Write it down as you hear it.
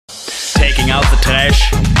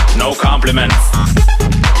trash, no compliments.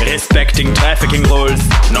 Respecting trafficking rules,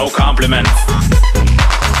 no compliments.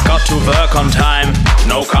 Got to work on time,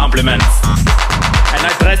 no compliments. And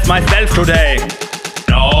I dressed myself today,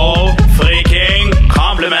 no freaking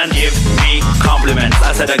compliments. Give me compliments,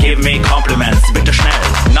 I said give me compliments, bitte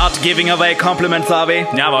schnell. Not giving away compliments, are we?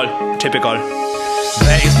 Jawohl, typical.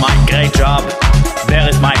 Where is my great job? Where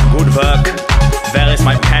is my good work? Where is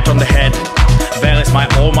my pat on the head? Where is my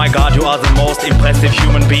oh my god, you are the most impressive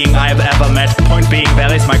human being I have ever met? Point being,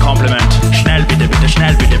 where is my compliment? Schnell bitte, bitte,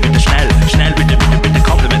 schnell bitte, bitte, schnell. Schnell bitte, bitte, bitte,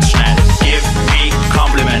 compliments, schnell. Give me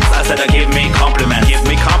compliments, I said give me compliments. Give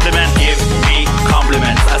me compliments, give me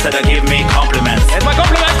compliments, I said give me compliments. Where's my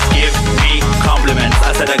compliments? Give me compliments,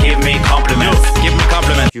 I said give me compliments. Give me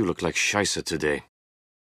compliments. You look like Scheisse today.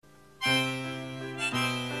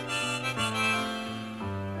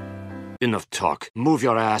 Enough talk. Move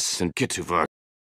your ass and get to work.